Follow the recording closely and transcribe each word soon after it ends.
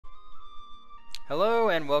Hello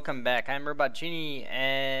and welcome back. I'm Robot Genie,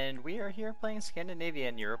 and we are here playing Scandinavia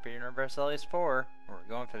in Europa Universalis 4. We're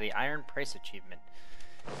going for the Iron Price achievement.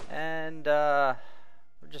 And, we're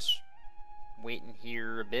just waiting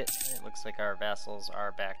here a bit. It looks like our vassals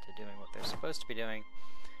are back to doing what they're supposed to be doing.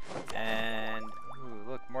 And, ooh,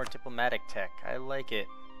 look, more diplomatic tech. I like it.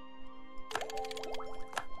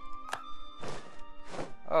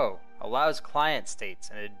 Oh, allows client states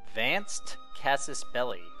an advanced casus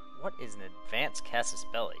belli. What is an advanced casus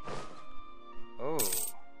belli? Oh,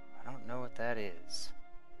 I don't know what that is.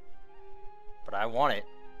 But I want it.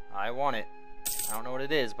 I want it. I don't know what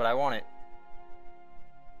it is, but I want it.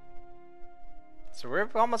 So we're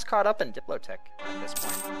almost caught up in Diplotech at this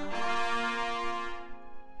point.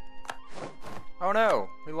 Oh no,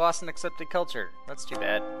 we lost an accepted culture. That's too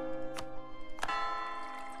bad.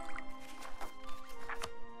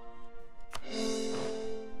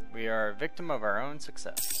 We are a victim of our own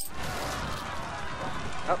success.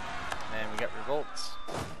 Oh, and we got revolts.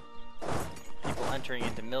 People entering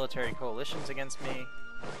into military coalitions against me.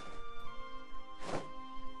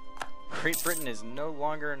 Great Britain is no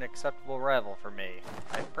longer an acceptable rival for me.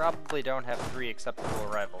 I probably don't have 3 acceptable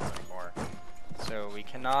rivals anymore. So we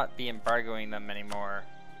cannot be embargoing them anymore.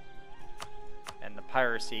 And the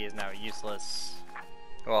piracy is now useless.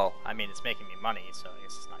 Well, I mean, it's making me money, so I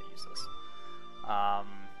guess it's not useless.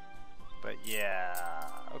 But yeah,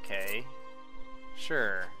 okay.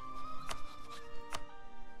 Sure.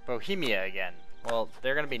 Bohemia again. Well,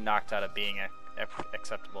 they're gonna be knocked out of being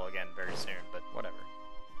acceptable again very soon, but whatever.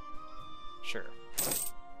 Sure.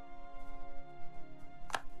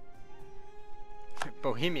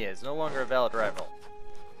 Bohemia is no longer a valid rival.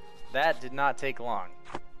 That did not take long.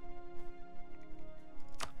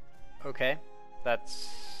 Okay,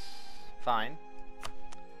 that's fine.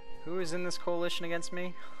 Who is in this coalition against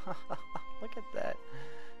me? Look at that.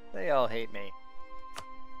 They all hate me.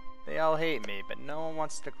 They all hate me, but no one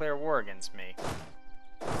wants to declare war against me.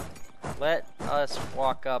 Let us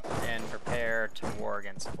walk up and prepare to war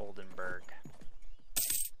against Oldenburg.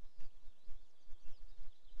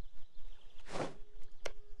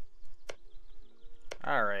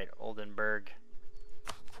 Alright, Oldenburg.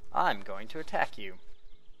 I'm going to attack you.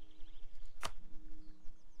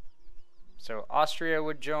 So Austria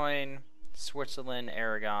would join, Switzerland,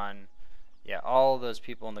 Aragon, yeah, all those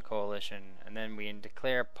people in the coalition, and then we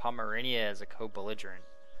declare Pomerania as a co-belligerent.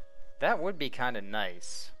 That would be kind of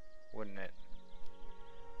nice, wouldn't it?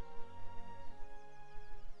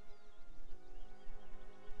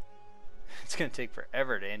 It's going to take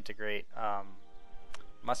forever to integrate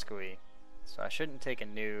Muscovy, so I shouldn't take a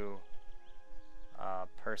new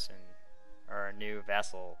person or a new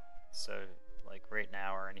vassal, so like right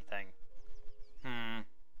now or anything.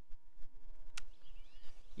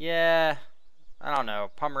 Yeah, I don't know.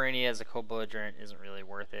 Pomerania as a co-belligerent isn't really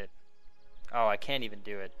worth it. Oh, I can't even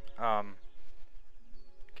do it.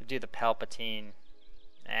 Could do the Palpatine.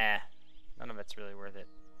 None of it's really worth it.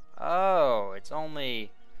 Oh, it's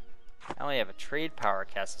only... I only have a trade power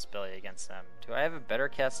casus belli against them. Do I have a better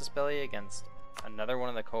casus belli against another one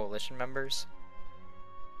of the coalition members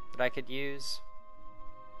that I could use?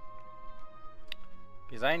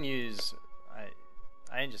 Because I can use...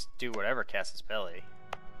 I can just do whatever casus belli.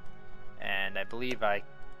 And I believe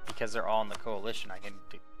because they're all in the coalition, I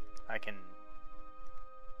can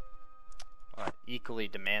equally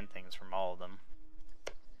demand things from all of them.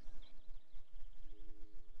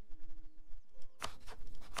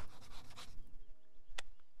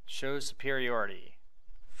 Shows superiority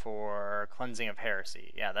for cleansing of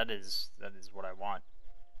heresy. Yeah, that is what I want.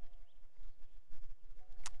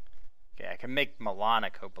 Okay, I can make Milan a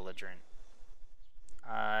co-belligerent.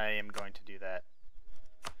 I am going to do that.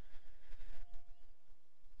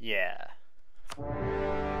 Yeah.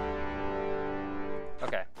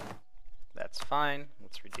 Okay. That's fine.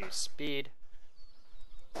 Let's reduce speed.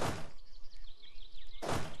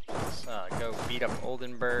 Let's go beat up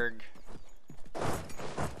Oldenburg.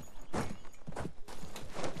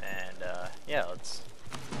 And yeah, let's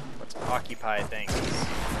occupy things.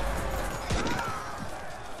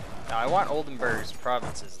 Now I want Oldenburg's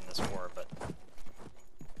provinces in this war, but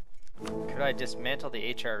could I dismantle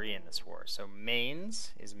the HRE in this war? So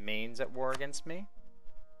Mainz, is Mainz at war against me?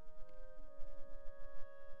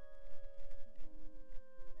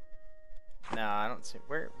 No, I don't see.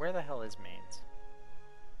 Where the hell is Mainz?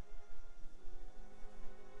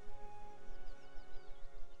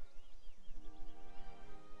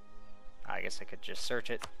 I guess I could just search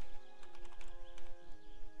it.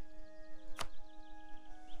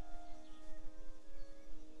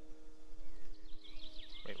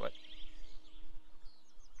 Wait, what?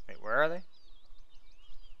 Wait, where are they?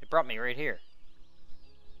 It brought me right here.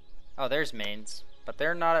 Oh, there's Mainz, but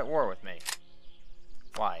they're not at war with me.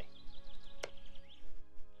 Why?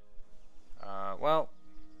 Well,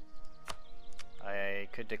 I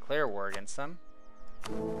could declare war against them.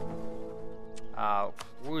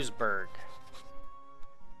 Wurzburg.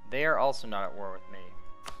 They are also not at war with me.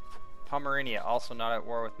 Pomerania also not at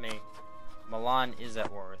war with me. Milan is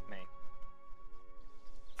at war with me.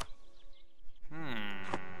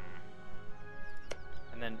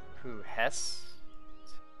 And then who? Hesse?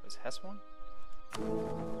 Was Hesse one?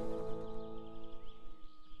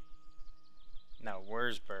 No,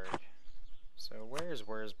 Wurzburg. So where's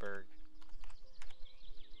Wurzburg?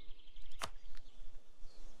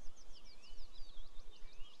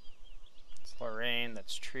 It's Lorraine,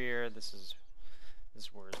 that's Trier, this is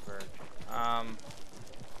Wurzburg.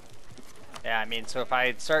 Yeah, I mean, so if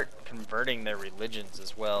I start converting their religions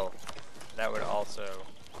as well, that would also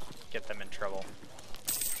get them in trouble.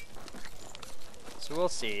 So we'll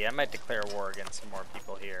see. I might declare war against some more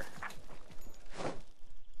people here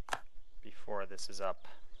before this is up.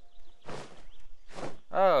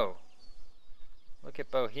 Oh! Look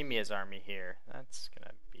at Bohemia's army here. That's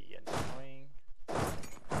gonna be annoying.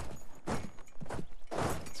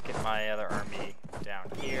 Let's get my other army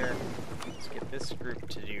down here. Let's get this group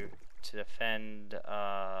to defend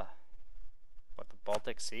what, the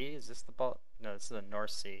Baltic Sea? Is this the No, this is the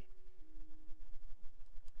North Sea.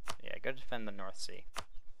 Yeah, go defend the North Sea.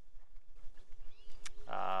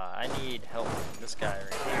 I need help from this guy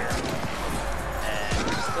right here. And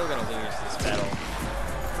we're still gonna lose this battle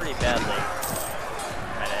pretty badly,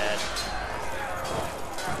 might add.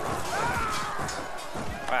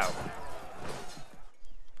 Wow.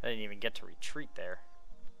 I didn't even get to retreat there.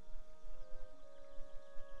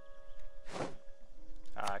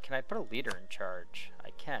 Can I put a leader in charge? I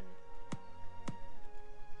can.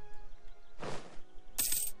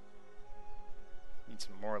 Need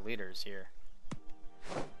some more leaders here.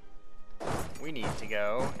 We need to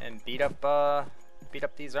go and beat up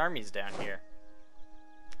these armies down here.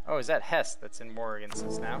 Oh, is that Hesse that's in war against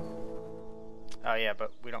us now? Oh yeah,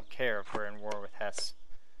 but we don't care if we're in war with Hesse.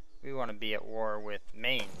 We want to be at war with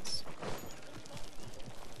Mainz.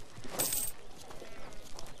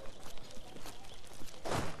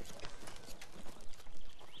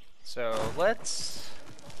 So let's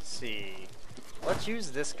see. Let's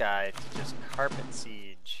use this guy to just carpet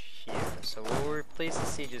siege here. So we'll replace the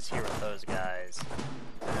sieges here with those guys,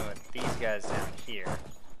 and then with these guys down here.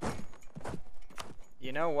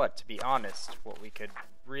 You know what, to be honest, what we could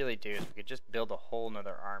really do is we could just build a whole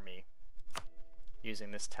nother army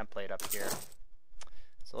using this template up here.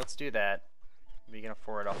 So let's do that. We can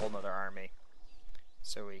afford a whole nother army.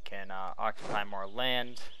 So we can occupy more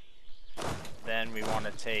land. Then we want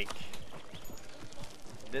to take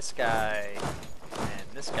this guy and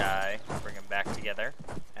this guy, bring them back together,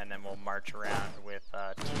 and then we'll march around with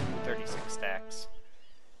 36 stacks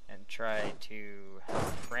and try to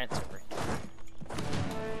help France over here.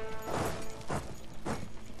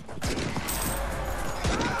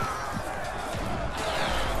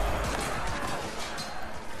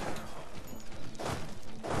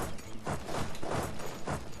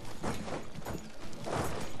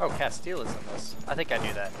 Oh, Castile is in this. I think I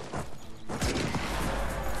knew that.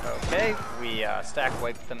 Okay, we stack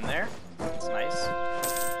wiped them there. That's nice.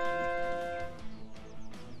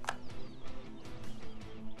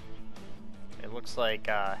 It looks like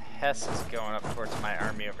Hesse is going up towards my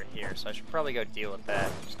army over here, so I should probably go deal with that.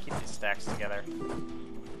 Just keep these stacks together.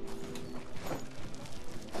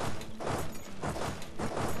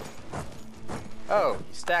 Oh,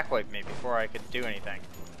 he stack wiped me before I could do anything.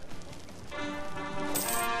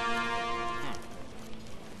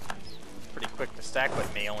 Pretty quick to stack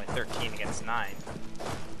with me, only 13 against 9.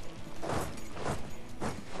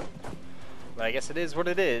 But I guess it is what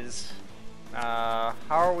it is. How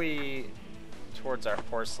are we towards our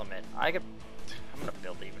force limit? I'm gonna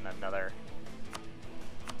build even another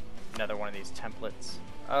one of these templates.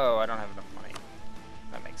 Oh, I don't have enough money.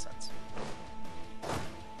 That makes sense.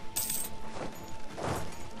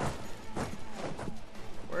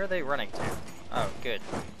 Where are they running to? Oh, good.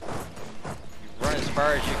 You run as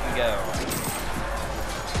far as you can go.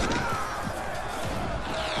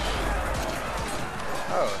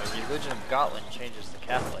 Oh, the religion of Gotland changes to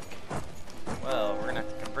Catholic. Well, we're gonna have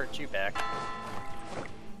to convert you back.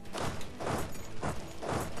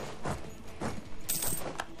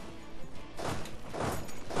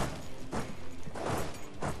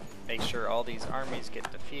 Make sure all these armies get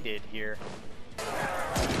defeated here.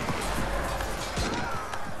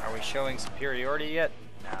 Are we showing superiority yet?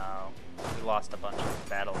 No. We lost a bunch of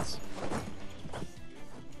battles.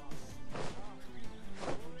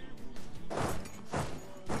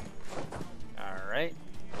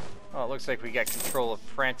 looks like we got control of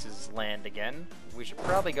France's land again. We should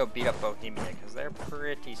probably go beat up Bohemia, because they're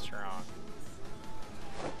pretty strong.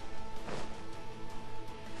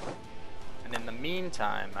 And in the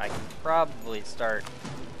meantime, I can probably start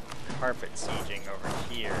carpet sieging over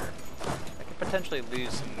here. I could potentially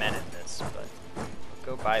lose some men in this, but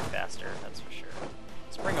go by faster, that's for sure.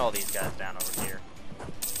 Let's bring all these guys down over here.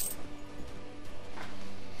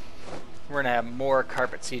 We're gonna have more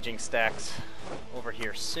carpet sieging stacks over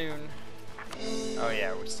here soon. Oh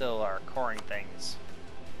yeah, we still are coring things.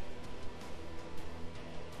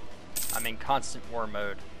 I'm in constant war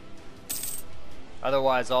mode.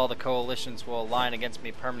 Otherwise, all the coalitions will align against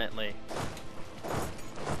me permanently.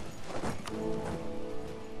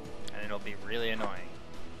 And it'll be really annoying.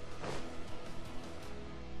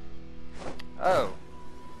 Oh.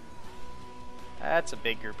 That's a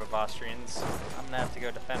big group of Austrians. I'm gonna have to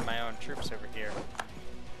go defend my own troops over here.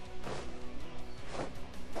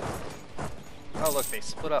 Oh look, they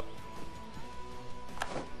split up.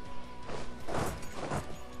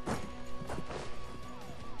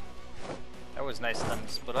 That was nice of them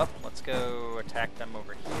to split up. Let's go attack them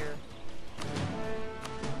over here.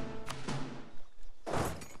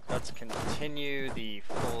 Let's continue the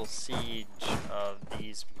full siege of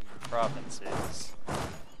these provinces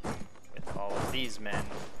with all of these men.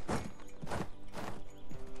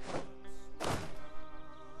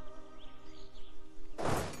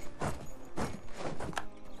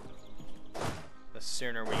 The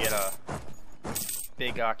sooner we get a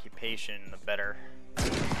big occupation, the better.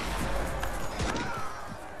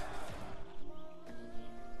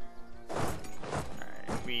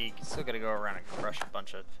 Alright, we still gotta go around and crush a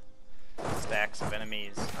bunch of stacks of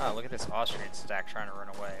enemies. Oh, look at this Austrian stack trying to run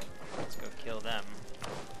away. Let's go kill them.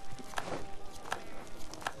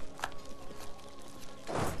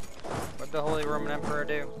 What'd the Holy Roman Emperor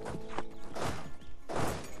do?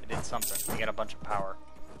 They did something. They got a bunch of power.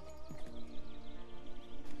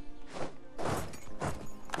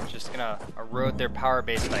 Just gonna erode their power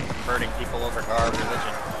base by converting people over to our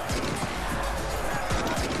religion.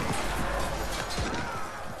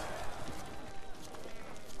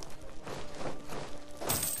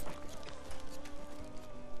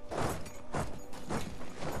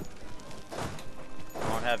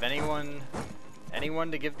 Don't have anyone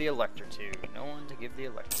to give the elector to. No one to give the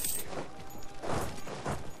elector to.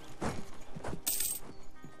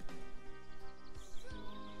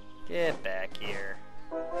 Get back here.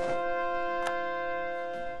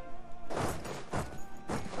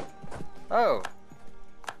 Oh!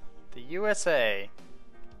 The USA.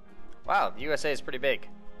 Wow, the USA is pretty big.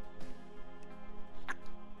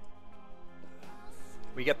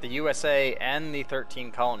 We got the USA and the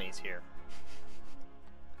 13 colonies here.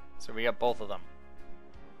 So we got both of them.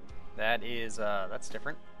 That is, that's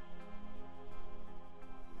different.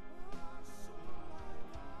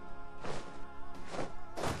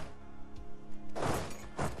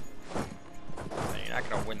 You're not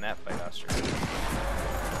gonna win that fight, Austria.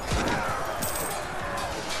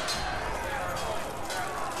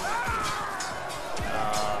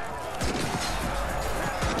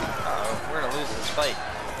 Uh-oh, we're gonna lose this fight.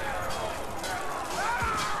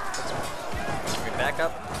 Should we back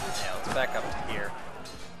up? Yeah, let's back up to here.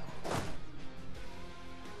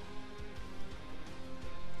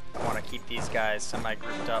 I want to keep these guys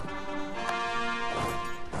semi-grouped up.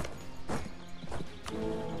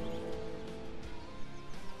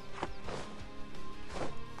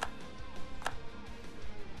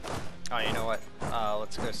 Oh, you know what?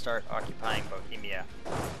 Let's go start occupying Bohemia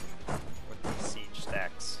with these siege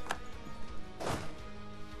stacks.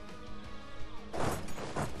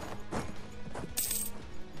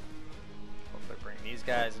 Hopefully bring these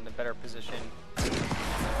guys into better position.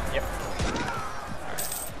 Yep. Alright.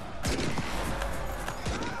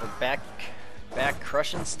 We're back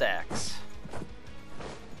crushing stacks.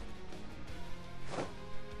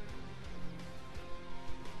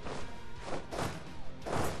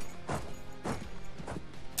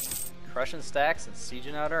 Crushing stacks and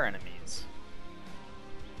sieging out our enemies.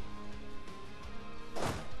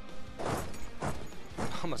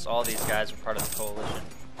 Almost all these guys are part of the coalition.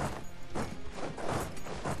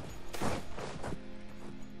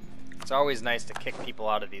 It's always nice to kick people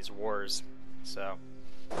out of these wars, so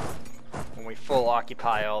when we full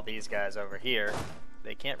occupy all these guys over here,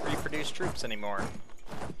 they can't reproduce troops anymore.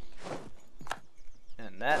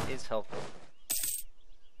 And that is helpful.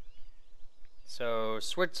 So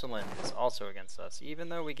Switzerland is also against us, even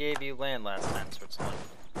though we gave you land last time, Switzerland.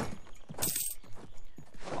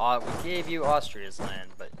 We gave you Austria's land,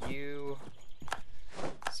 but you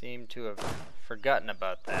seem to have forgotten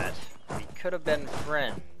about that. We could have been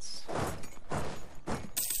friends.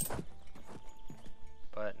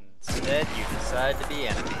 Instead, you decide to be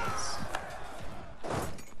enemies.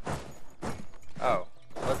 Oh,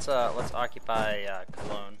 let's occupy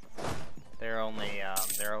Cologne. They're only a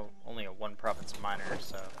one province minor,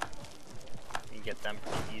 so you can get them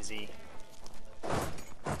pretty easy.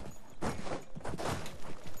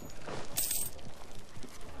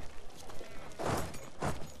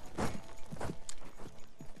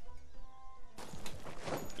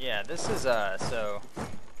 Yeah, this is so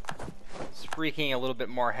it's wreaking a little bit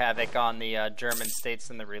more havoc on the German states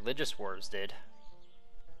than the religious wars did.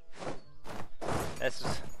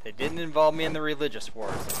 They didn't involve me in the religious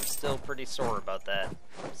wars, and I'm still pretty sore about that.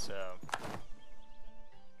 So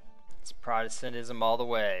it's Protestantism all the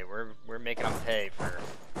way. We're making them pay for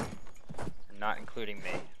not including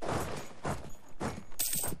me.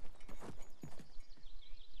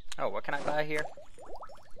 Oh, what can I buy here?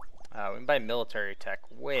 We can buy military tech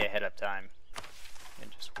way ahead of time.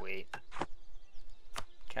 And just wait.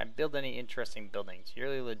 Can I build any interesting buildings?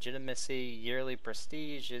 Yearly legitimacy, yearly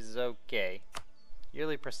prestige is okay.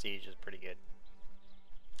 Yearly prestige is pretty good.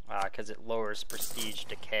 Because it lowers prestige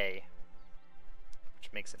decay,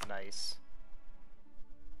 which makes it nice.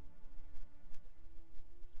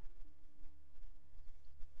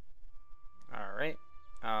 Alright.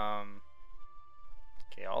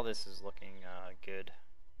 Okay, all this is looking good.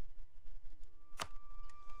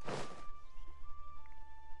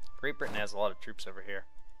 Great Britain has a lot of troops over here.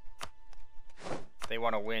 They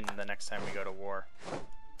want to win the next time we go to war.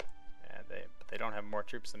 Yeah, but they don't have more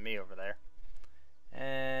troops than me over there.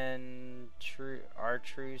 And our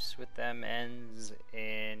truce with them ends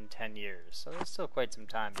in 10 years, so there's still quite some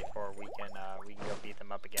time before we can go beat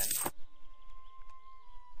them up again.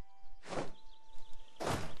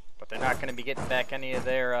 But they're not going to be getting back any of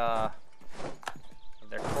their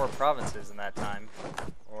core provinces in that time,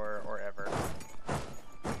 or ever.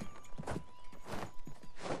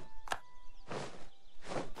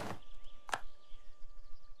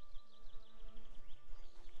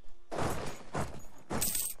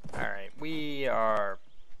 We are...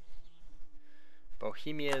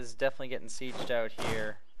 Bohemia is definitely getting sieged out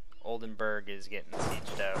here. Oldenburg is getting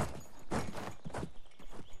sieged out.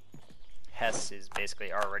 Hesse is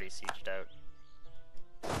basically already sieged out.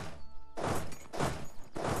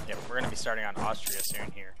 Yep, we're going to be starting on Austria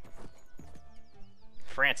soon here.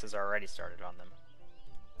 France has already started on them.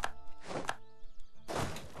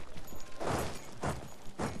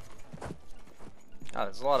 Oh,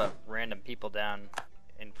 there's a lot of random people down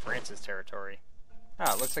in France's territory.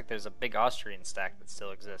 Oh, it looks like there's a big Austrian stack that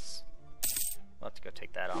still exists. We'll have to go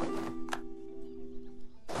take that on.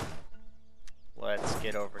 Let's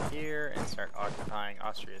get over here and start occupying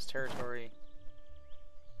Austria's territory.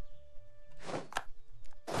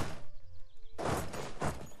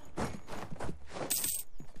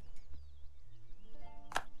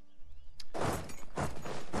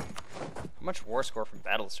 How much war score from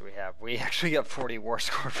battles do we have? We actually got 40 war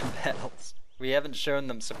score from battles. We haven't shown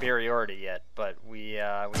them superiority yet, but we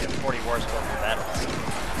have 40 war score from battles.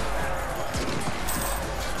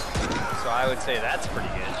 So I would say that's pretty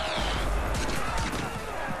good.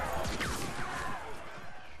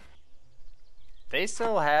 They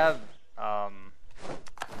still have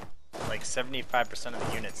like 75% of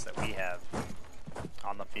the units that we have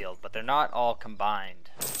on the field, but they're not all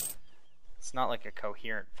combined. It's not like a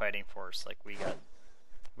coherent fighting force like we got.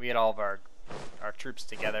 We had all of our troops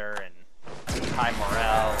together and high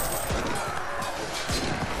morale,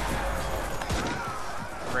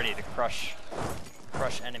 ready to crush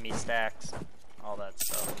enemy stacks, all that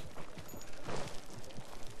stuff.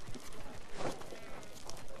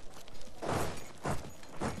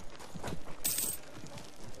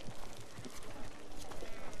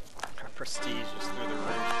 Our prestige is through the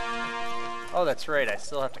roof. Oh, that's right, I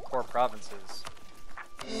still have to core provinces.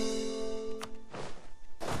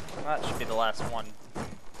 That should be the last one.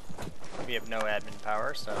 We have no admin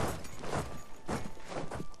power, so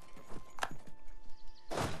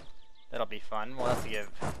that'll be fun. We'll have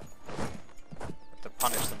to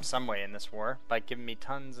punish them some way in this war by giving me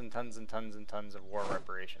tons and tons and tons and tons of war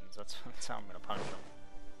reparations. That's how I'm going to punish them.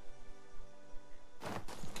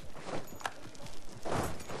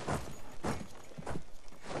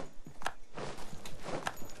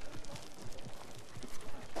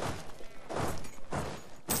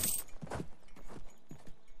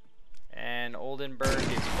 Oldenburg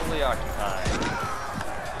is fully occupied.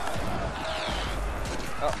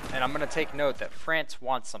 Oh, and I'm going to take note that France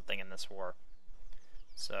wants something in this war.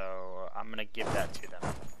 So I'm going to give that to them.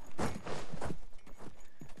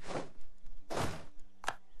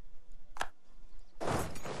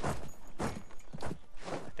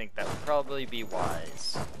 I think that would probably be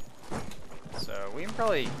wise. So we can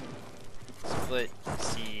probably split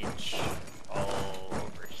siege all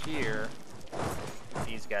over here.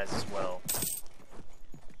 These guys as well.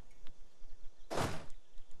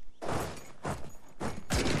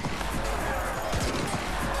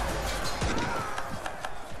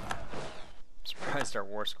 Surprised our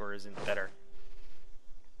war score isn't better.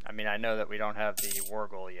 I mean, I know that we don't have the war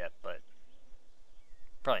goal yet, but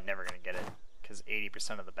probably never going to get it, because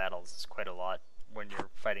 80% of the battles is quite a lot when you're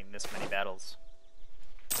fighting this many battles.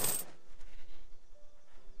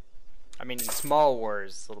 I mean, in small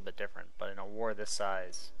wars it's a little bit different, but in a war this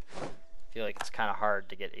size, I feel like it's kind of hard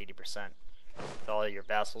to get 80%. With all your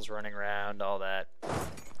vassals running around, all that.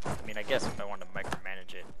 I mean, I guess if I wanted to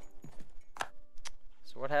micromanage it.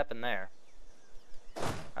 So what happened there?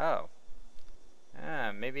 Oh.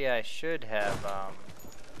 Maybe I should have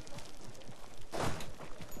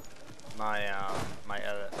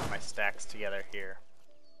my stacks together here.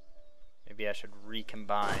 Maybe I should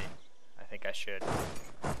recombine. I think I should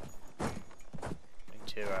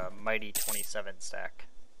into a mighty 27 stack.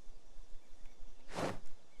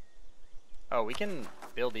 Oh, we can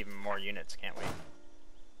build even more units, can't we?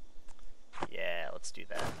 Yeah, let's do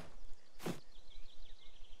that.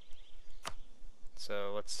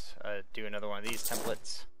 So let's do another one of these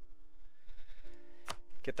templates.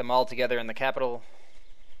 Get them all together in the capital.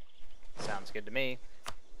 Sounds good to me.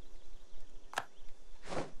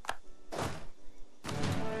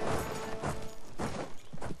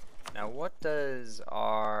 Now what does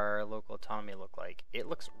our local autonomy look like? It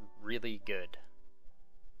looks really good.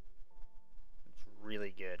 It's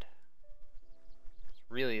really good. It's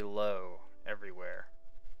really low everywhere.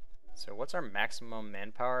 So what's our maximum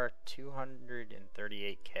manpower?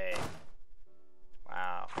 238k.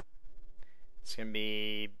 Wow. It's gonna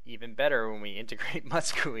be even better when we integrate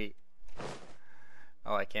Muscovy.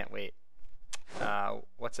 Oh, I can't wait.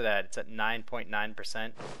 What's it at? It's at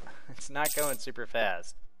 9.9%. It's not going super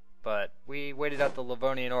fast, but we waited out the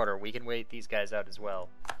Livonian Order. We can wait these guys out as well.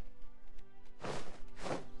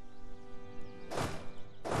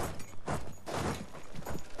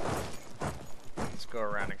 Let's go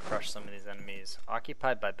around and crush some of these enemies.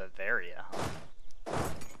 Occupied by Bavaria, huh?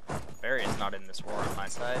 Bavaria's not in this war on my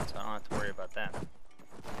side, so I don't have to worry about them.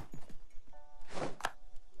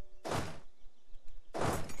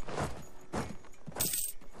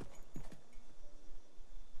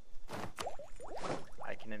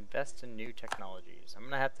 I can invest in new technologies. I'm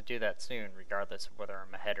gonna have to do that soon, regardless of whether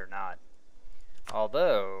I'm ahead or not.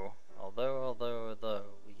 Although,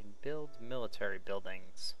 we can build military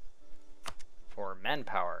buildings for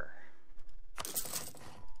manpower.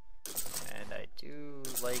 And I do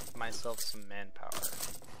like myself some manpower.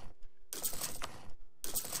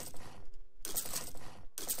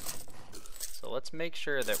 So let's make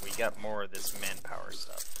sure that we got more of this manpower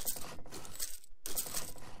stuff.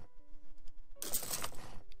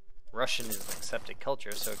 Russian is an accepted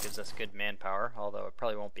culture, so it gives us good manpower, although it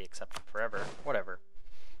probably won't be accepted forever. Whatever.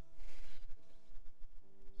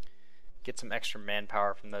 Get some extra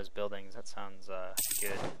manpower from those buildings. That sounds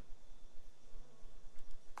good.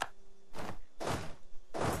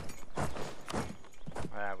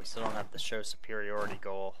 We still don't have the show superiority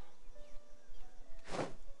goal.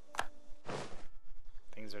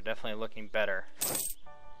 Things are definitely looking better.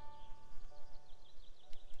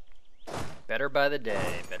 Better by the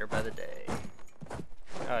day, better by the day.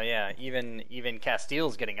 Oh yeah, even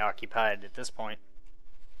Castile's getting occupied at this point.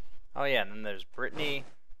 Oh yeah, and then there's Brittany.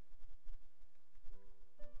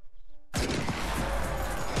 The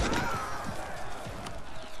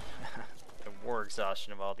war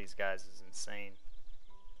exhaustion of all these guys is insane.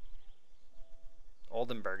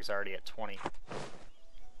 Oldenburg's already at 20.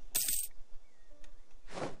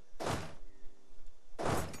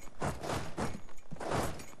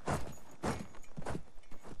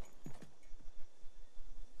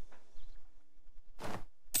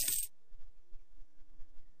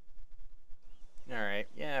 Alright,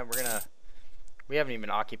 yeah, we haven't even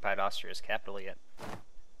occupied Austria's capital yet.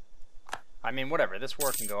 I mean, whatever, this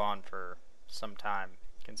war can go on for some time,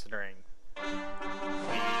 considering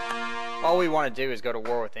all we want to do is go to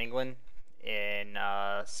war with England in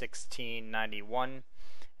 1691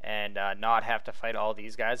 and not have to fight all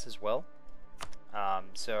these guys as well.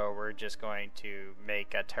 So we're just going to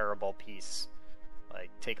make a terrible peace,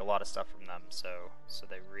 like take a lot of stuff from them, so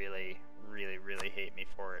they really hate me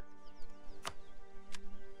for it.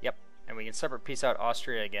 Yep, and we can separate peace out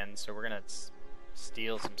Austria again, so we're gonna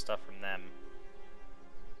steal some stuff from them.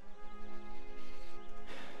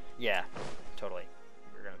 Yeah, totally.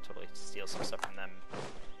 We're gonna totally steal some stuff from them.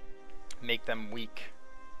 Make them weak.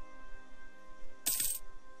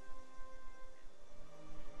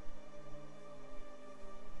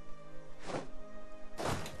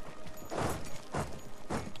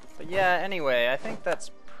 yeah, anyway, I think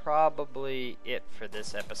that's probably it for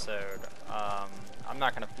this episode. I'm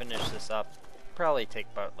not going to finish this up. Probably take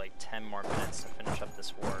about like 10 more minutes to finish up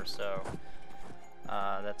this war, so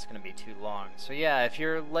that's going to be too long. So yeah, if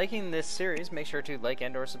you're liking this series, make sure to like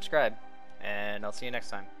and or subscribe, and I'll see you next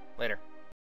time. Later.